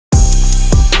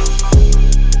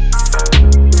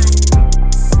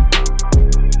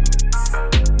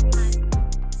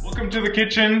Welcome to the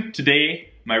kitchen.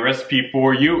 Today, my recipe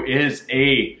for you is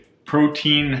a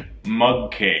protein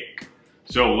mug cake.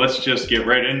 So let's just get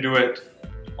right into it.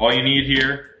 All you need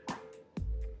here,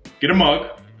 get a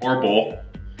mug or a bowl,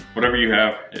 whatever you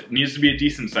have. It needs to be a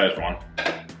decent sized one.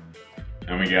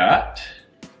 And we got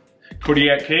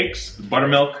Kodiak cakes,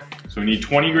 buttermilk. So we need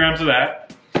 20 grams of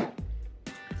that.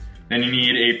 Then you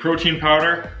need a protein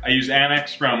powder. I use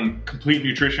Annex from Complete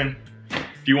Nutrition.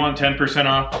 If you want 10%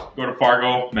 off, go to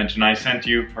Fargo, mention I sent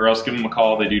you, or else give them a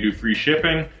call. They do free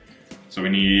shipping. So we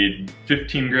need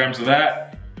 15 grams of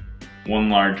that, 1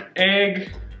 large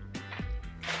egg,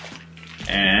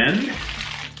 and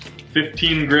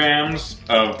 15 grams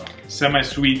of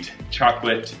semi-sweet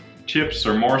chocolate chips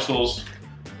or morsels.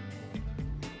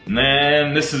 And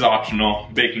then this is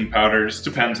optional, baking powder. Just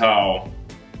depends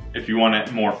if you want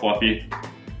it more fluffy.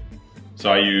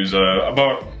 So I use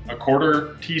about a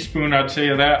 1/4 teaspoon, I'd say,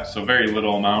 of that, so very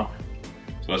little amount.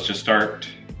 So let's just start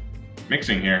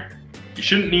mixing here. You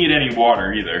shouldn't need any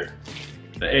water either.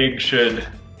 The egg should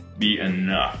be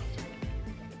enough.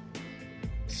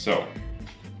 So,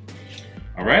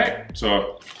 all right,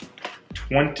 so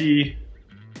 20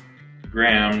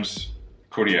 grams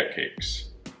Kodiak cakes.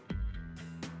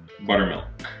 Buttermilk.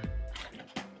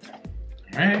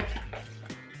 All right,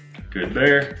 good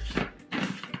there.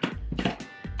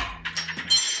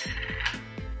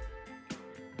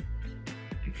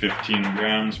 15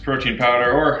 grams protein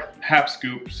powder, or half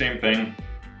scoop, same thing.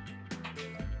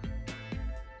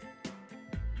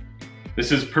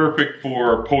 This is perfect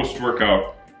for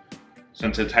post-workout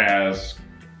since it has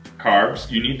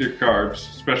carbs. You need the carbs,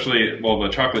 especially, well, the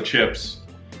chocolate chips.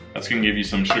 That's gonna give you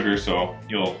some sugar, so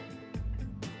you'll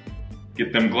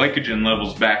get them glycogen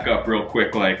levels back up real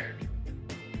quick, like.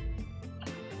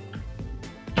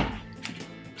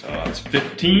 So that's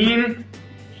 15.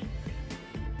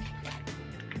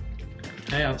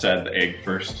 Okay, let's add the egg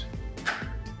first.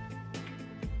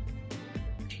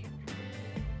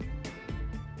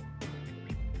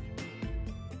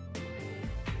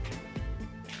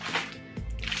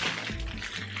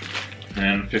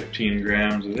 And 15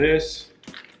 grams of this.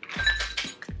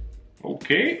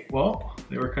 Okay, well,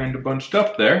 they were kind of bunched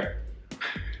up there.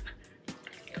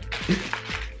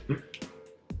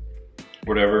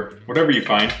 Whatever you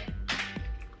find.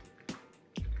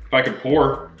 If I could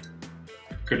pour,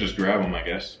 could just grab them, I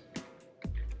guess.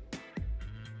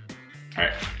 All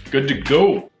right, good to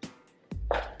go.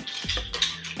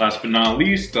 Last but not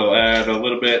least, I'll add a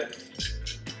little bit.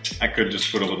 I could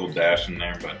just put a little dash in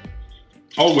there, but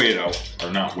I'll weigh it out, or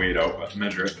not weigh it out, but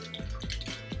measure it.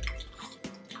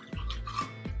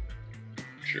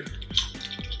 Sure.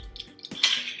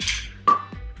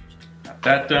 Got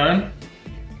that done.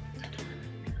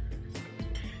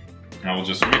 Now we'll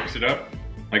just mix it up.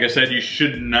 Like I said, you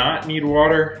should not need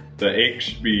water. The egg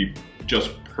should be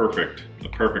just perfect, the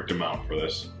perfect amount for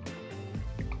this.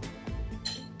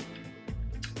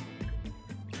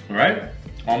 All right,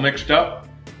 all mixed up.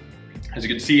 As you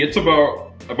can see, it's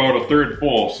about 1/3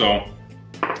 full, so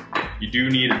you do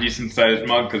need a decent sized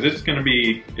mug because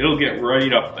it'll get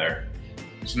right up there.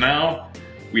 So now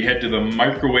we head to the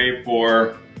microwave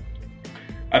for,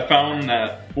 I found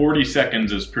that 40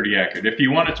 seconds is pretty accurate. If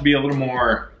you want it to be a little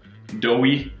more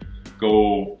doughy,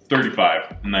 go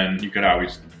 35, and then you could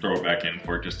always throw it back in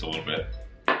for just a little bit.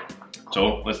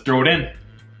 So let's throw it in.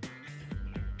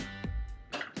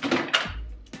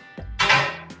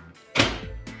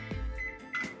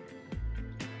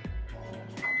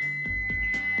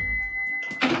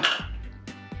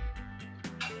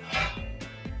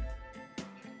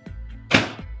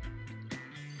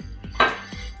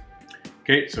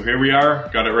 Okay, so here we are,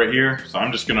 got it right here. So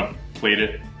I'm just gonna plate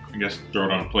it. I guess throw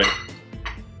it on a plate.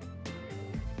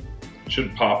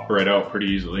 Should pop right out pretty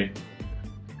easily.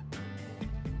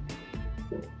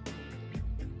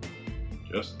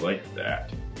 Just like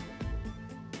that.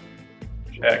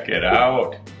 Check it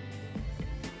out.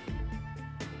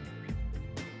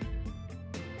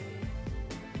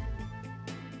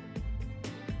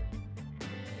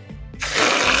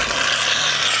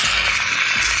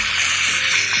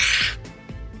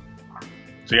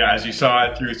 So yeah, as you saw,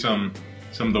 I threw some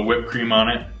of the whipped cream on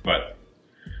it, but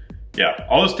yeah,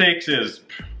 all this takes is,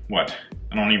 what?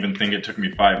 I don't even think it took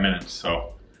me 5 minutes,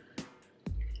 so.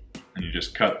 And you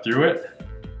just cut through it.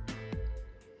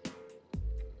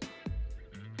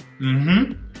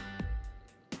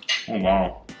 Oh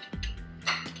wow.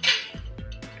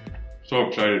 So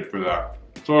excited for that.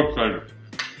 So excited.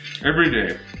 Every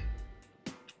day.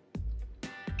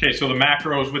 Okay, so the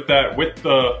macros with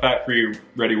the fat-free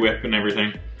Ready Whip and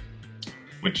everything,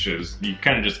 which is, you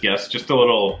kind of just guessed, just a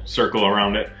little circle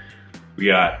around it. We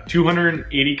got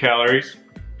 280 calories,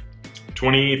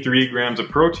 23 grams of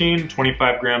protein,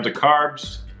 25 grams of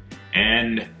carbs,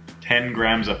 and 10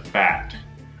 grams of fat.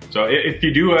 So if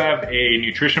you do have a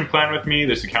nutrition plan with me,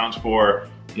 this accounts for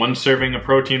 1 serving of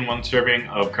protein, 1 serving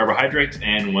of carbohydrates,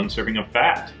 and 1 serving of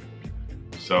fat.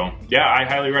 So yeah, I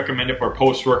highly recommend it for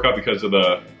post-workout because of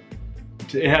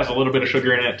it has a little bit of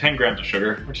sugar in it, 10 grams of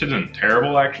sugar, which isn't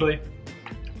terrible actually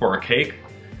for a cake.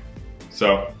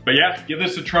 So, but yeah, give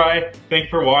this a try. Thank you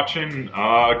for watching.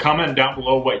 Comment down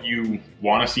below what you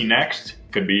want to see next.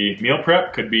 Could be meal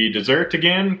prep, could be dessert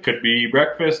again, could be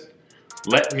breakfast.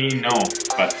 Let me know.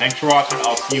 But thanks for watching.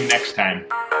 I'll see you next time.